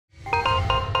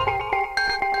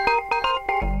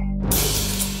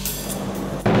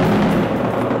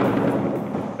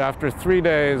after 3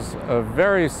 days of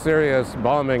very serious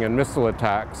bombing and missile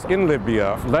attacks in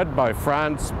Libya, led by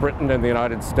France, Britain, and the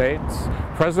United States,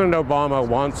 President Obama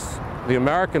wants the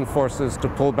American forces to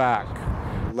pull back.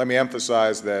 Let me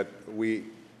emphasize that we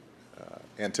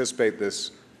anticipate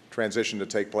this transition to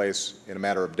take place in a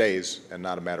matter of days and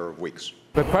not a matter of weeks.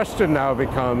 The question now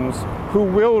becomes, who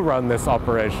will run this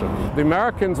operation? The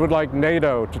Americans would like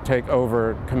NATO to take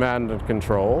over command and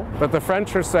control, but the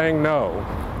French are saying no.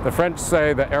 The French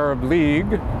say the Arab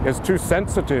League is too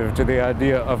sensitive to the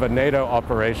idea of a NATO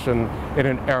operation in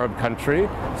an Arab country.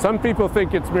 Some people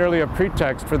think it's merely a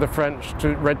pretext for the French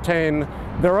to retain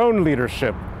their own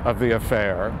leadership of the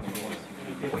affair.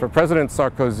 For President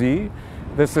Sarkozy,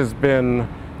 this has been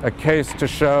a case to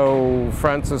show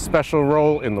France's special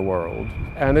role in the world.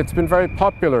 And it's been very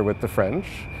popular with the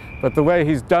French, but the way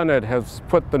he's done it has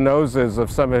put the noses of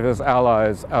some of his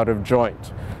allies out of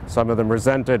joint. Some of them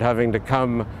resented having to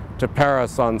come to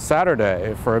Paris on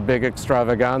Saturday for a big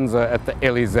extravaganza at the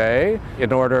Élysée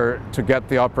in order to get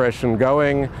the operation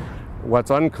going.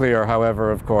 What's unclear, however,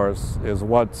 of course, is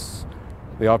once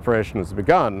the operation has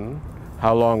begun,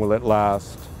 how long will it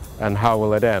last and how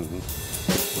will it end?